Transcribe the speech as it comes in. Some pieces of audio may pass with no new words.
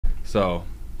So,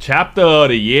 chapter of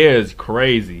the year is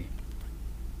crazy.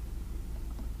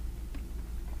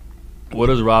 What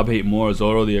does Rob hate more,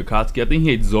 Zoro or the Akatsuki? I think he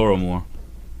hates Zoro more.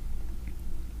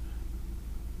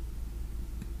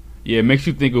 Yeah, it makes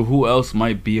you think of who else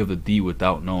might be of the D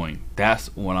without knowing.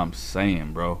 That's what I'm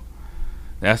saying, bro.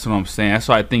 That's what I'm saying. That's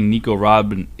why I think Nico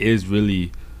Robin is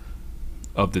really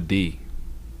of the D.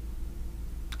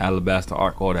 Alabasta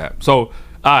Arc, all that. So,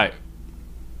 alright.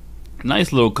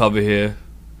 Nice little cover here.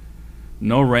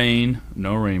 No rain,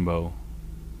 no rainbow.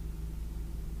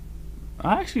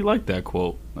 I actually like that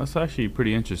quote. That's actually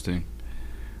pretty interesting.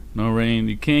 No rain.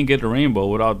 You can't get the rainbow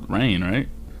without rain, right?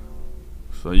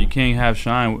 So you can't have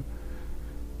shine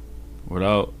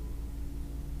without...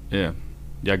 Yeah.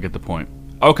 Y'all get the point.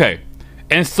 Okay.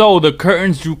 And so the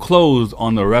curtains drew close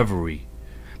on the revelry.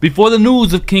 Before the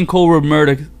news of King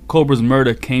Cobra's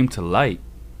murder came to light.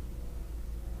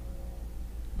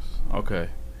 Okay.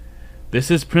 This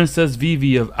is Princess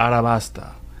Vivi of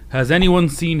Arabasta. Has anyone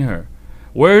seen her?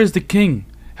 Where is the king?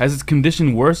 Has his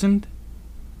condition worsened?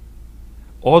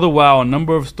 All the while, a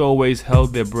number of stowaways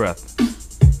held their breath.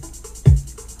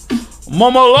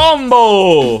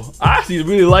 Momolombo! I actually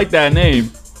really like that name.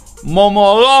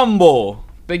 Momolombo!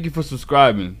 Thank you for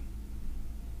subscribing.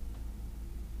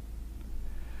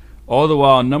 All the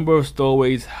while, a number of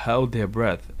stowaways held their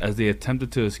breath as they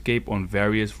attempted to escape on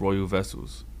various royal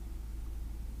vessels.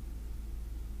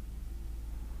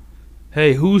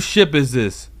 Hey, whose ship is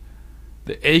this?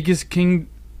 The Aegis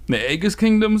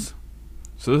Kingdoms?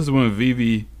 So this is when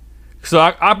Vivi... So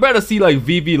I better see like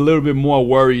Vivi a little bit more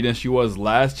worried than she was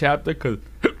last chapter, cause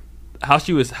how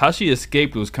she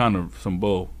escaped was kind of some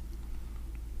bull.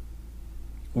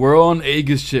 We're on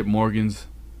Aegis ship, Morgans.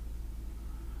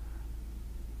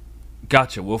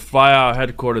 Gotcha. We'll fly our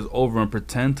headquarters over and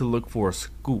pretend to look for a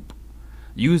scoop.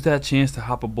 Use that chance to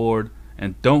hop aboard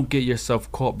and don't get yourself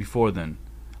caught before then.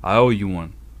 I owe you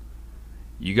one.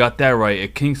 You got that right. A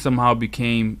king somehow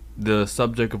became the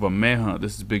subject of a manhunt.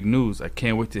 This is big news. I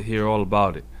can't wait to hear all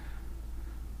about it.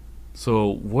 So,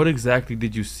 what exactly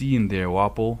did you see in there,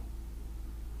 Wappo?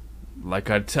 Like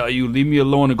I tell you, leave me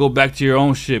alone and go back to your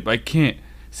own ship. I can't.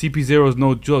 CP0 is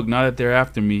no joke. Now that they're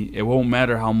after me, it won't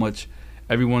matter how much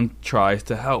everyone tries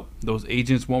to help. Those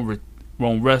agents won't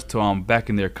rest till I'm back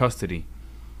in their custody.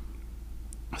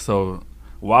 So,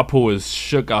 Wappo is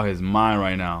shook out his mind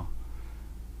right now.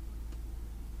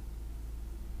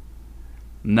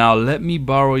 Now let me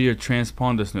borrow your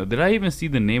transponder signal. Did I even see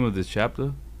the name of this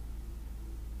chapter?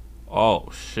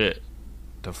 Oh shit.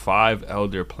 The 5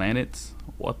 Elder Planets?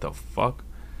 What the fuck?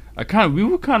 We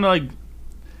were kind of like...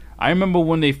 I remember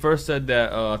when they first said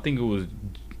that, I think it was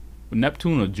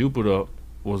Neptune or Jupiter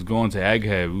was going to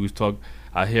Egghead. We was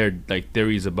I heard like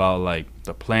theories about like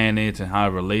the planets and how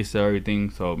it relates to everything.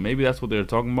 So maybe that's what they were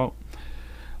talking about.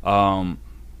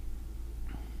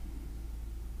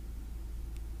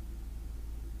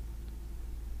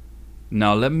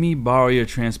 Now let me borrow your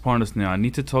transponders now. I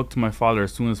need to talk to my father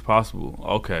as soon as possible.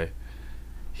 Okay.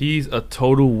 He's a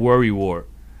total worrywart.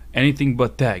 Anything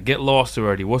but that. Get lost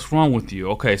already. What's wrong with you?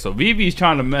 Okay, so Vivi's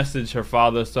trying to message her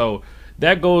father. So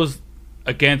that goes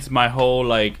against my whole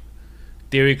like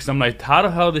theory. Because I'm like, how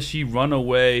the hell did she run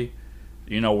away,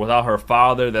 you know, without her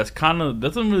father? That's kind of,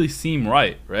 doesn't really seem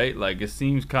right? Like it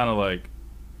seems kind of like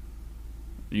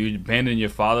you abandoned your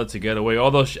father to get away.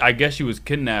 Although I guess she was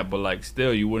kidnapped, but like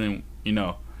still you wouldn't, you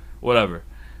know, whatever.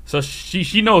 So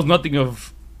she knows nothing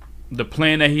of the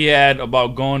plan that he had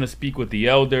about going to speak with the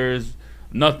elders.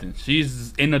 Nothing.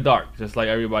 She's in the dark, just like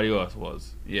everybody else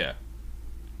was. Yeah.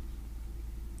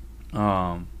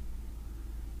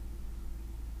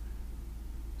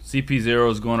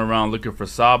 CP0 is going around looking for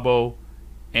Sabo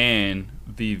and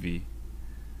Vivi.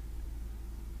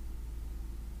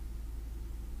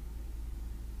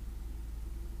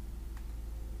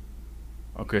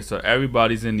 Okay, so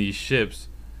everybody's in these ships.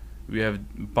 We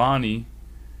have Bonnie,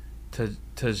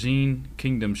 Tajin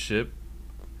Kingdom ship,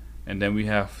 and then we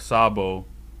have Sabo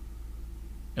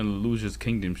and Lelouch's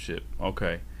Kingdom ship.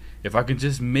 Okay, if I can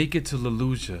just make it to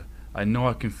Lelouch, I know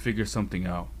I can figure something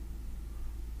out.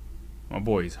 My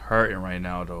boy's hurting right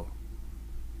now though.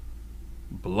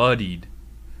 Bloodied.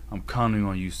 I'm counting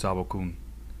on you, Sabo-kun.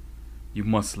 You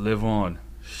must live on.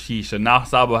 Sheesh. So now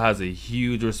Sabo has a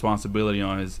huge responsibility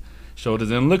on his shoulders,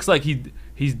 and it looks like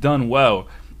he's done well.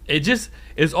 It's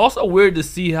also weird to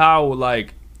see how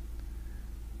like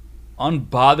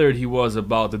unbothered he was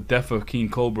about the death of King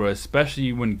Cobra,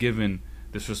 especially when given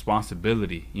this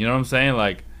responsibility. You know what I'm saying?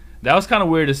 Like that was kind of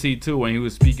weird to see too when he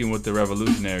was speaking with the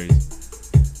revolutionaries.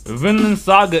 Vinland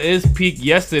Saga is peak.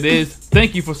 Yes, it is.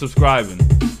 Thank you for subscribing.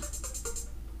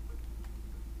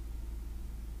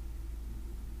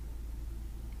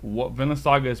 What Vinland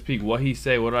Saga is peak? What he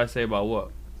say? What did I say about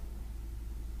what?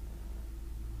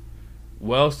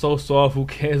 Well, so soft. Who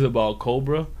cares about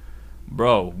Cobra?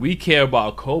 Bro, we care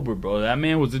about Cobra, bro. That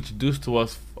man was introduced to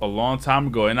us a long time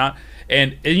ago,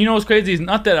 and you know what's crazy? It's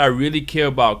not that I really care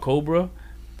about Cobra.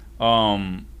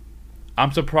 Um,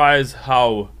 I'm surprised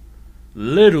how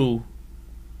little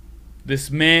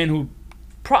this man who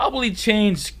probably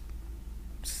changed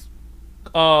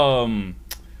um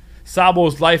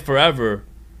Sabo's life forever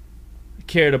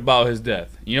cared about his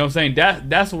death. You know what I'm saying?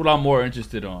 That's what I'm more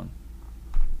interested on.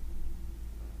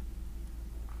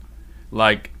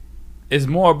 Like, it's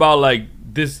more about like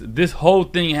this whole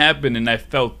thing happened and I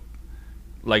felt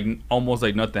like almost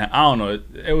like nothing. I don't know.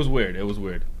 It was weird. It was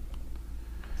weird.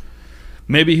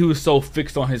 Maybe he was so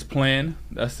fixed on his plan.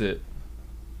 That's it.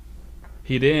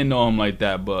 He didn't know him like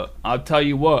that. But I'll tell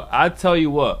you what. I tell you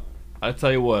what. I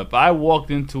tell you what. If I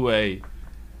walked into a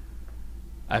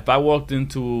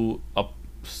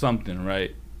something,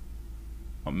 right?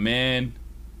 A man.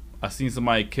 I seen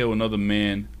somebody kill another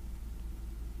man,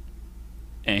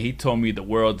 and he told me the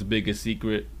world's biggest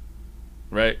secret,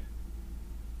 right?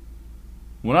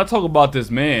 When I talk about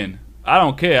this man, I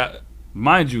don't care.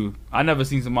 Mind you, I never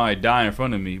seen somebody die in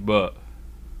front of me, but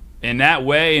in that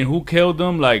way, and who killed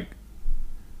them, like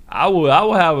I would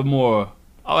have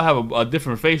a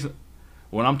different face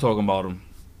when I'm talking about him.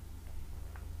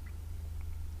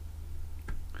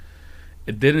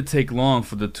 It didn't take long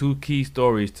for the two key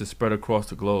stories to spread across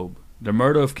the globe: the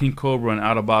murder of King Cobra in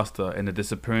Alabasta and the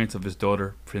disappearance of his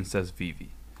daughter, Princess Vivi.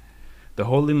 The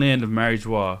Holy Land of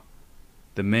Marijois,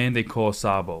 the man they call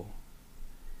Sabo.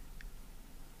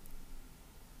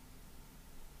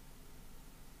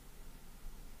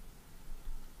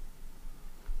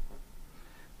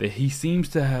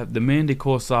 The man they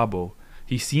call Sabo,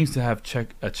 he seems to have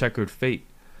a checkered fate.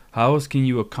 How else can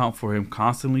you account for him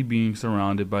constantly being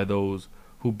surrounded by those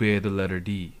who bear the letter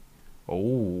D?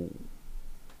 Oh,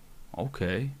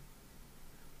 okay.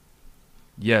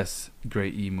 Yes,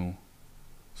 Great Emu.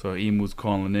 So Emu's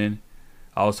calling in.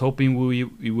 I was hoping we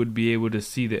would be able to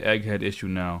see the egghead issue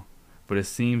now, but it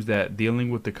seems that dealing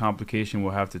with the complication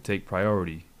will have to take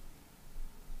priority.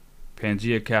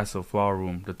 Pangea Castle Flower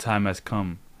Room, the time has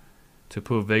come to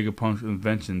put Vegapunk's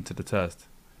invention to the test.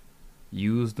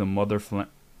 Use the mother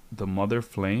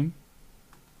flame?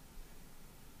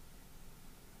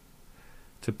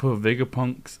 To put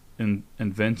Vegapunk's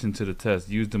invention to the test,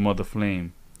 use the mother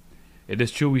flame. It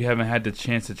is true we haven't had the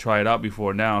chance to try it out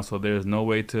before now, so there is no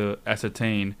way to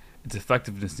ascertain its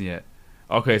effectiveness yet.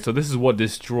 Okay, so this is what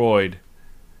destroyed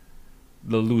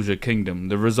the Luja Kingdom.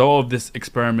 The result of this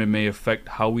experiment may affect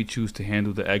how we choose to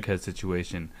handle the egghead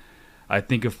situation. I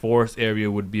think a forest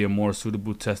area would be a more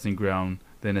suitable testing ground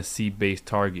than a sea-based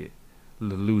target.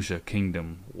 The Luja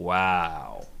Kingdom.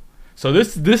 Wow. So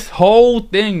this whole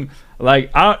thing,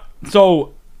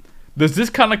 so does this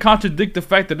kind of contradict the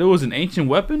fact that it was an ancient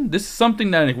weapon? This is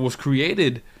something that was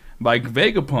created by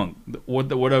Vegapunk,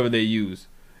 whatever they use.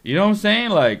 You know what I'm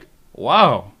saying? Like,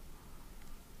 wow.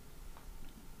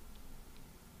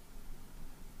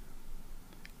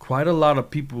 Quite a lot of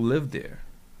people live there.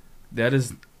 That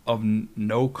is of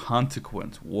no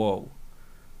consequence. Whoa.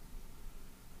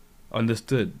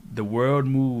 Understood. The world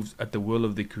moves at the will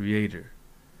of the Creator.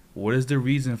 What is the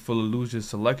reason for Lelouch's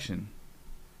selection?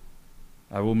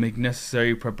 I will make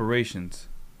necessary preparations.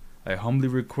 I humbly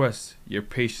request your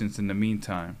patience in the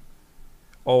meantime.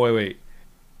 Oh, wait.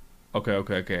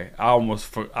 Okay. I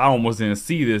almost didn't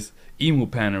see this emu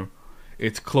panel.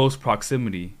 It's close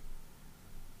proximity.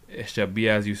 It shall be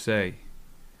as you say.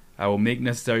 I will make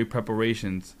necessary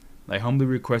preparations. I humbly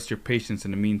request your patience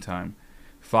in the meantime.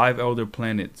 5 elder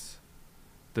planets.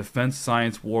 Defense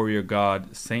Science Warrior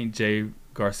God, St. J.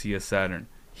 Garcia Saturn.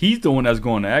 He's the one that's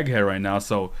going to Egghead right now,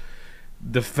 so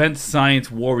Defense Science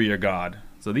Warrior God.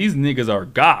 So these niggas are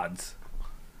gods.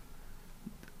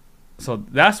 So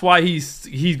that's why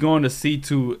he's going to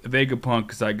C2 Vegapunk,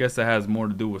 because I guess that has more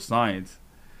to do with science.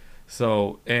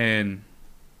 So, and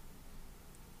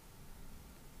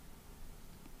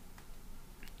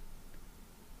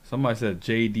somebody said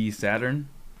JD Saturn?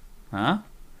 Huh?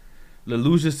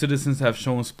 Lelouch's citizens have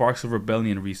shown sparks of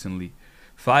rebellion recently.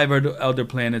 5 elder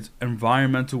planets,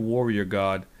 environmental warrior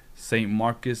god, St.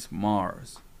 Marcus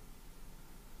Mars.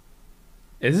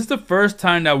 Is this the first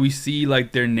time that we see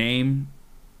like their name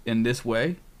in this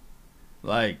way?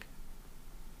 Like,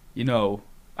 you know,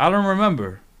 I don't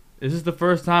remember. Is this the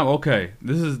first time? Okay,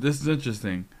 this is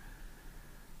interesting.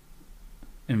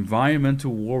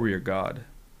 Environmental warrior god.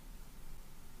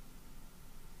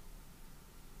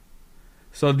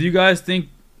 So do you guys think?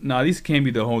 Nah, these can't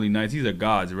be the holy knights. These are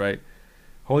gods, right?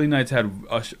 Holy Knights had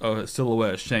a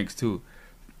silhouette of Shanks too.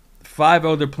 5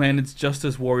 elder planets,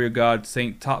 Justice Warrior God,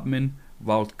 Saint Topman,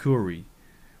 Valkyrie.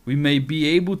 We may be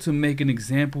able to make an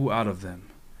example out of them.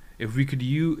 If we could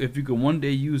one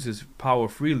day use his power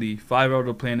freely, 5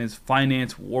 elder planets,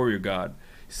 Finance Warrior God,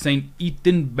 Saint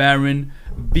Ethan Baron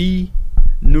V.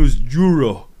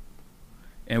 Nuzjuro,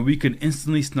 and we could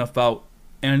instantly snuff out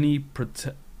any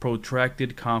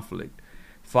protracted conflict.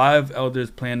 5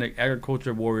 elders planet,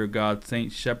 Agriculture Warrior God,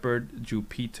 Saint Shepherd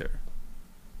Jupiter.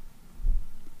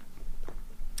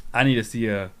 I need to see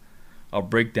a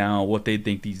breakdown of what they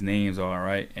think these names are,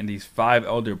 right? And these 5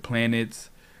 elder planets,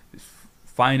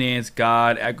 Finance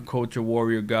God, Agriculture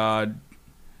Warrior God.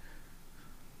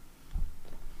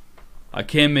 I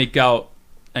can't make out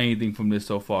anything from this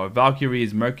so far. Valkyrie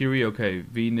is Mercury. Okay,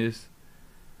 Venus.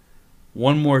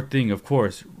 One more thing, of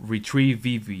course. Retrieve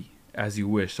Vivi as you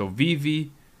wish. So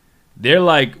Vivi, they're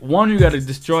like, one, you gotta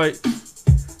destroy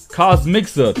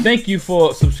Cosmixa. Thank you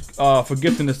for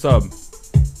gifting the sub.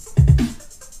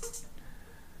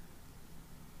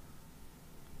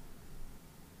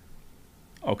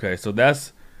 Okay,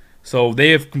 so they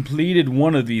have completed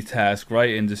one of these tasks, right,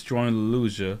 in destroying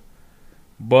Lelusia,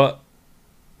 but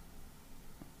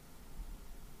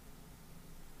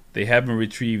they haven't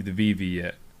retrieved the Vivi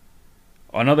yet.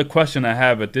 Another question I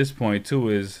have at this point too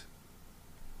is,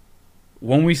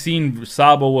 when we seen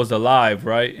Sabo was alive,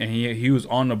 right, and he was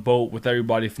on the boat with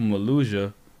everybody from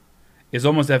Lelusia, it's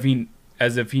almost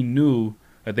as if he knew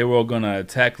that they were all gonna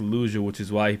attack Lelusia, which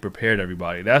is why he prepared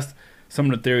everybody. That's some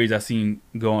of the theories I've seen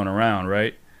going around,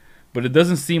 right? But it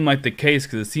doesn't seem like the case,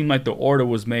 because it seemed like the order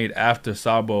was made after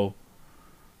Sabo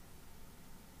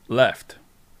left.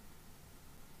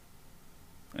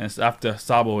 And it's after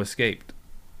Sabo escaped.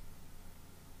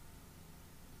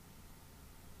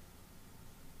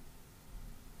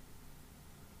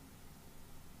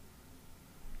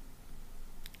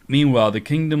 Meanwhile, the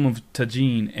kingdom of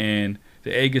Tajin and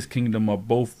the Aegis kingdom are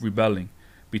both rebelling.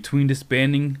 Between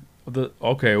disbanding of the...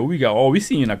 Okay, what we got? Oh, we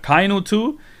seeing a Kaino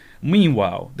too?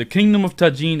 Meanwhile, the kingdom of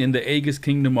Tajin and the Aegis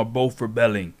kingdom are both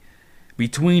rebelling.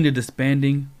 Between the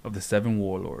disbanding of the 7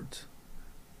 warlords.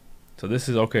 So this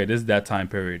is... Okay, this is that time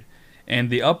period. And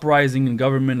the uprising in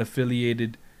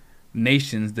government-affiliated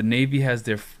nations, the Navy has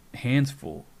their hands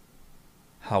full.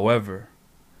 However,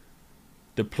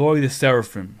 deploy the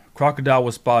Seraphim. Crocodile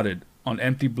was spotted on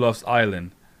Empty Bluffs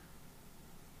Island.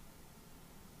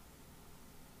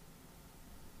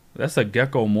 That's a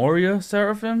Gecko Moria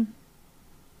Seraphim?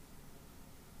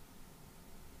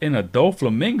 And a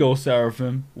Doflamingo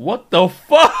Seraphim? What the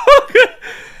fuck?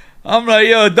 I'm like,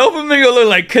 yo, Doflamingo look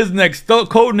like Kids Next Door,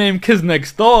 codename Kids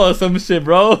Next Door or some shit,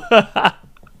 bro.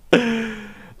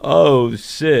 Oh,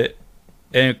 shit.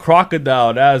 And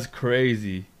Crocodile, that's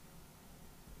crazy.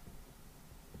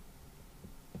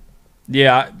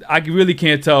 Yeah, I really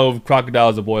can't tell if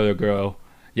Crocodile is a boy or girl.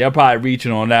 Yeah, I'm probably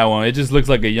reaching on that one. It just looks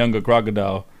like a younger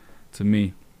Crocodile to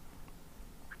me.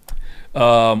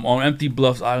 On Empty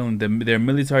Bluffs Island, their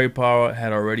military power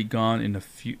had already gone in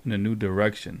a new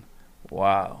direction.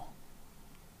 Wow.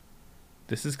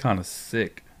 This is kind of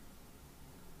sick.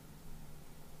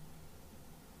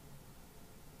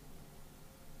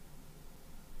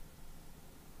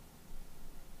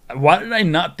 Why did I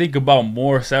not think about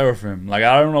more Seraphim? Like,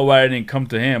 I don't know why I didn't come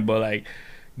to him, but like,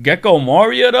 Gecko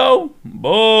Moria though?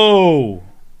 Whoa.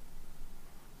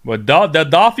 But the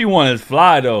Dolphy one is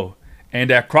fly though. And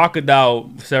that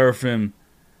Crocodile Seraphim,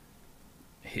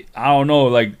 I don't know,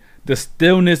 like, the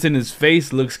stillness in his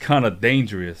face looks kind of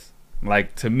dangerous.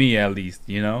 Like, to me at least,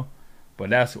 you know? But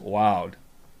that's wild.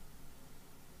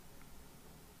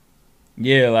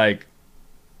 Yeah, like,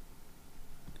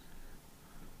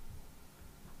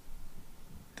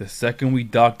 the second we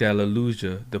docked at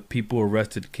Lelusia, the people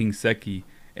arrested King Seki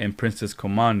and Princess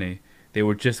Komane. They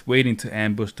were just waiting to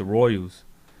ambush the royals.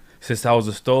 Since I was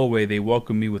a stowaway, they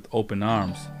welcomed me with open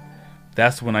arms.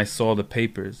 That's when I saw the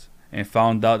papers and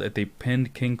found out that they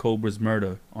pinned King Cobra's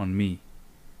murder on me.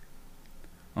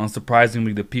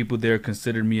 Unsurprisingly, the people there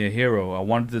considered me a hero. I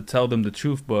wanted to tell them the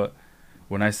truth, but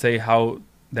when I say how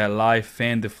that lie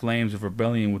fanned the flames of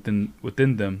rebellion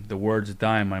within them, the words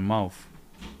die in my mouth.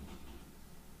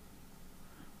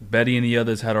 Betty and the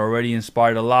others had already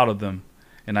inspired a lot of them,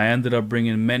 and I ended up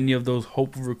bringing many of those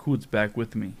hopeful recruits back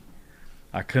with me.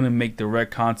 I couldn't make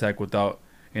direct contact without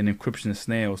an encryption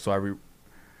snail, so I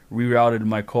rerouted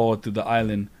my call to the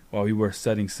island while we were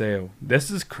setting sail.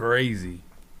 This is crazy.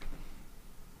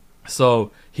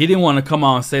 So he didn't want to come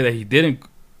out and say that he didn't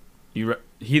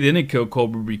kill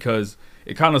Cobra, because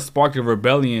it kind of sparked a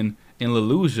rebellion in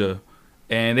Lelusia,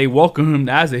 and they welcomed him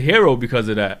as a hero because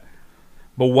of that.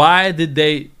 But why did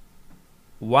they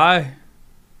Why?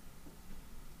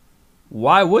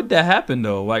 Why would that happen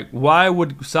though? Like, why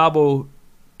would Sabo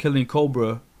killing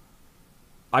Cobra?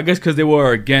 I guess because they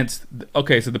were against.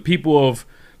 Okay, so the people of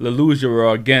Lelusia were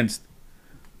against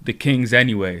the kings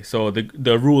anyway. So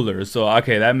the rulers. So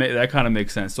okay, that kind of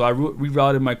makes sense. So I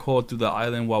rerouted my call through the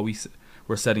island while we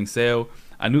were setting sail.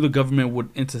 I knew the government would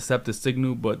intercept the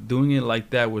signal, but doing it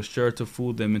like that was sure to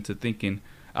fool them into thinking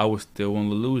I was still in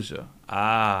Lelusia.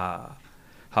 Ah.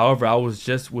 However, I was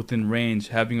just within range,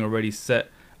 having already set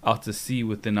out to sea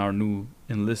within our new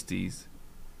enlistees.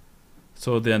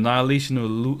 So the annihilation of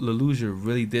Lelusia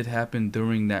really did happen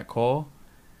during that call?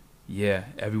 Yeah,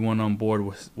 everyone on board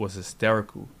was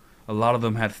hysterical. A lot of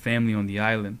them had family on the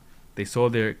island. They saw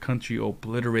their country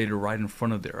obliterated right in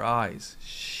front of their eyes.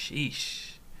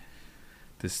 Sheesh.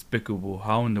 Despicable.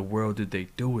 How in the world did they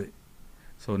do it?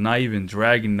 So not even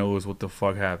Dragon knows what the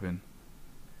fuck happened.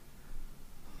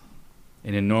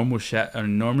 An enormous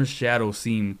shadow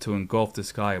seemed to engulf the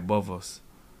sky above us.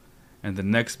 And the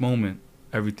next moment,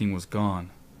 everything was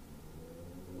gone.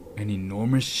 An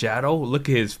enormous shadow? Look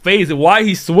at his face. Why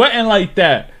he sweating like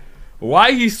that?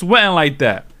 Why he sweating like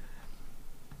that?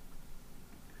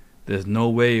 There's no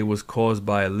way it was caused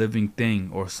by a living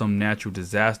thing or some natural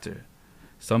disaster.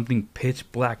 Something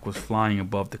pitch black was flying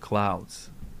above the clouds.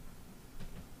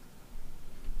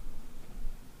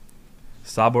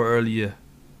 Sabo, earlier,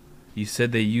 you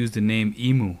said they used the name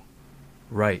Emu.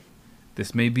 Right.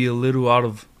 This may be a little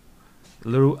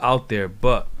out there,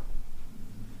 but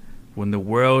when the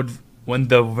world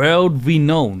we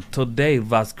know today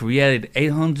was created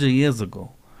 800 years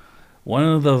ago, one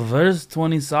of the first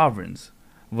 20 sovereigns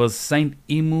was Saint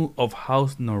Emu of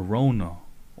House Narona.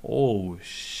 Oh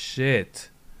shit.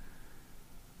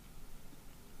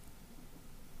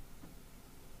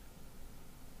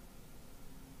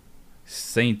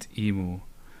 Saint Emu.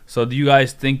 So do you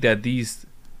guys think that these,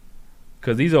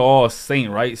 because these are all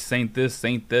saint, right? Saint this,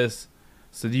 saint this.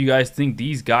 So do you guys think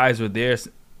these guys were there?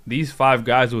 These 5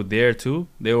 guys were there too?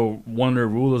 They were one of the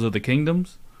rulers of the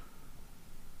kingdoms?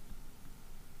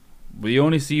 We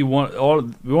only see we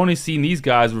only seen these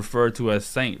guys referred to as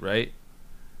saint, right?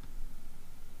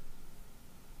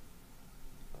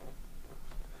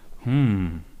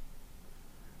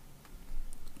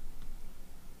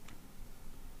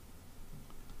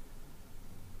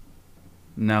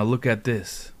 Now look at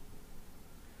this.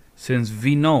 Since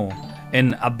we know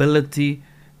an ability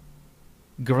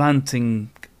granting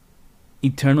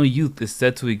eternal youth is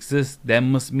said to exist, that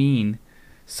must mean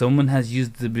someone has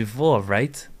used it before,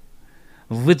 right?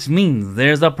 Which means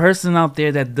there's a person out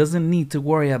there that doesn't need to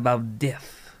worry about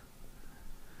death.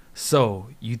 So,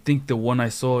 you think the one I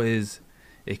saw it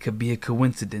could be a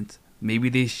coincidence. Maybe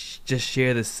they just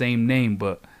share the same name,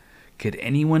 but could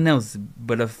anyone else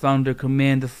but a founder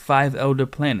command the 5 elder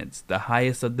planets, the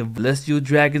highest of the celestial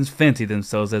dragons fancy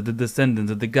themselves as the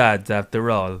descendants of the gods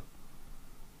after all?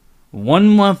 One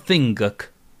more thing,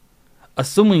 Guk.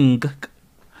 Assuming, Guk,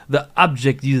 the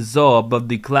object you saw above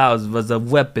the clouds was a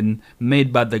weapon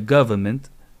made by the government,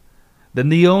 then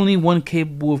the only one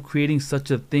capable of creating such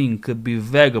a thing could be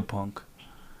Vegapunk.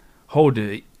 Hold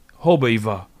it,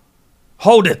 Hobeiva.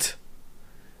 Hold it!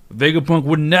 Vegapunk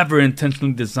would never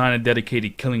intentionally design a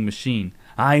dedicated killing machine.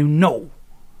 I know.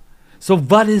 So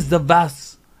what is the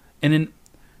vast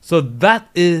so that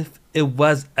if it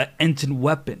was an ancient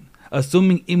weapon,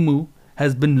 assuming Imu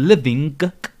has been living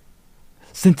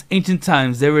since ancient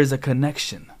times, there is a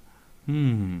connection.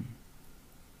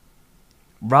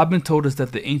 Robin told us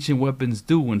that the ancient weapons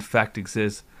do in fact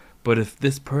exist, but if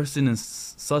this person is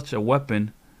such a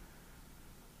weapon,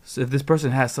 so if this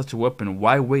person has such a weapon,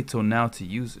 why wait till now to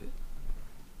use it?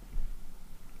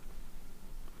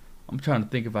 I'm trying to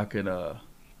think if I could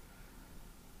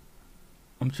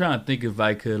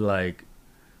like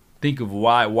think of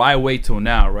why wait till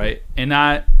now, right? And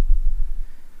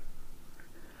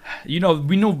we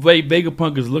know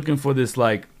Vegapunk is looking for this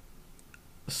like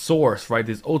source, right?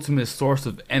 This ultimate source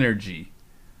of energy.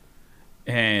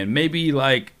 And maybe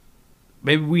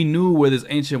we knew where this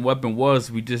ancient weapon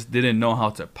was, we just didn't know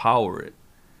how to power it.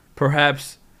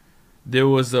 Perhaps there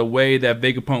was a way that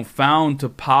Vegapunk found to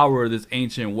power this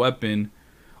ancient weapon,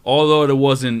 although it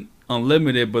wasn't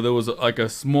unlimited, but there was like a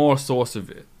small source of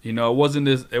it. You know, it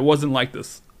wasn't like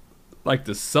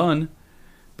the sun,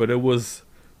 but it was,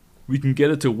 we can get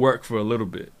it to work for a little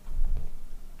bit.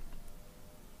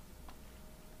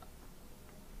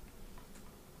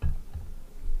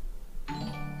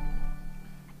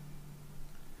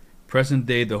 Present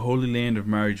day, the holy land of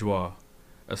Marijois.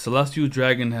 A celestial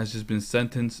dragon has just been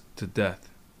sentenced to death.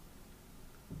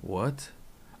 What?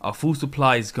 Our food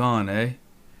supply is gone, eh?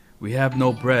 We have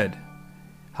no bread.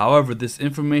 However, this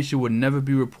information would never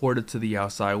be reported to the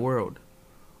outside world.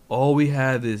 All we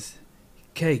have is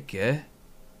cake, eh?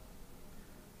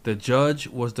 The judge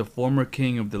was the former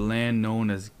king of the land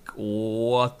known as...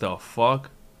 What the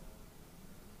fuck?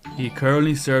 He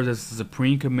currently serves as the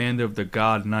supreme commander of the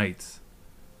God Knights.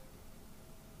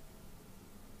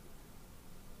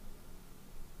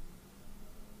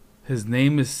 His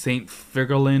name is Saint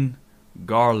Figurlin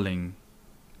Garling.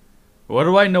 What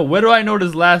do I know? Where do I know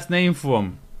this last name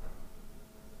from?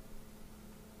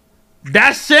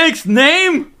 That's Shanks'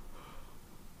 name?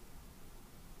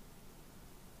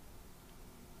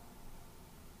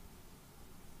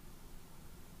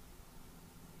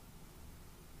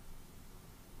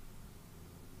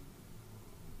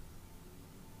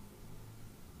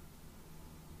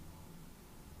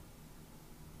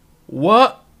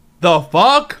 What the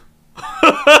fuck?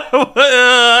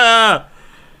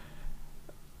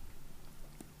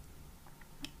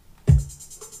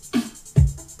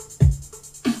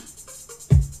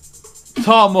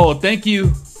 Tomo, thank you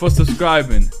for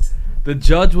subscribing. The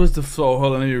judge was the floor.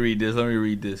 Hold on, let me read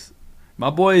this. My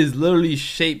boy is literally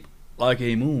shaped like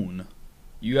a moon.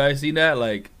 You guys see that?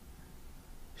 Like,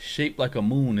 shaped like a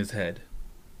moon, his head.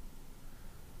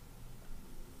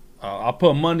 I'll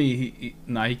put money.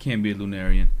 Nah, he can't be a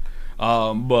Lunarian.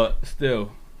 But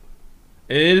still,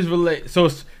 it is related. So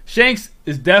Shanks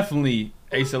is definitely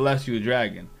a celestial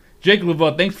dragon. Jake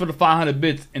Lavelle, thanks for the 500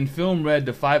 bits. In film read,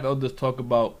 the five elders talk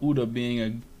about Uda being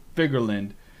a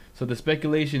figurland. So the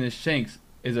speculation is Shanks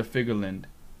is a figurland.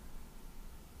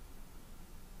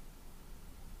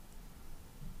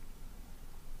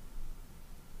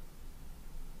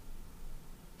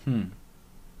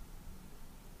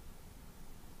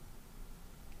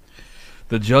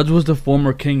 The judge was the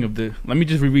former king of the... Let me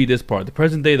just reread this part. The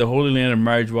present day, the Holy Land of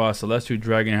Marijwa, a celestial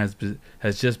dragon,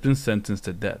 has just been sentenced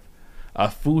to death. Our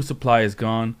food supply is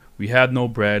gone. We have no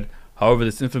bread. However,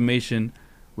 this information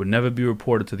would never be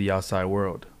reported to the outside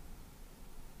world.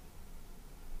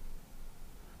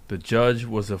 The judge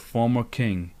was the former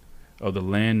king of the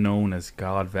land known as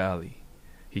God Valley.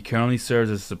 He currently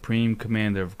serves as supreme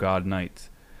commander of God Knights.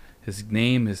 His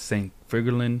name is Saint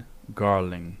Figurlin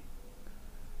Garling.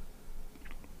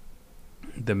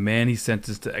 The man he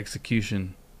sentenced to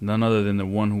execution, none other than the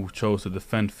one who chose to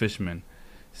defend fishermen,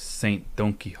 Saint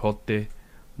Don Quixote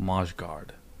Majgard.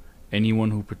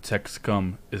 Anyone who protects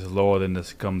scum is lower than the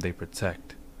scum they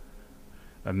protect.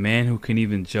 A man who can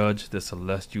even judge the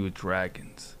celestial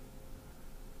dragons.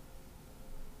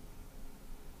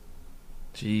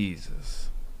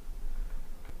 Jesus.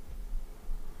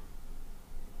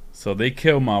 So they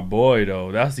killed my boy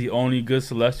though. That's the only good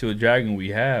celestial dragon we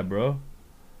have, bro.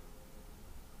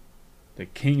 The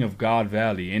king of God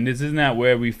Valley. And isn't that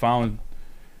where we found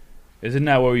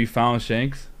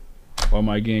Shanks? Or am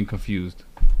I getting confused?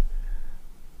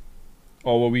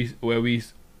 Or where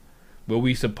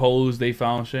we suppose they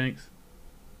found Shanks?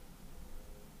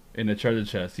 In the treasure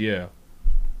chest, yeah.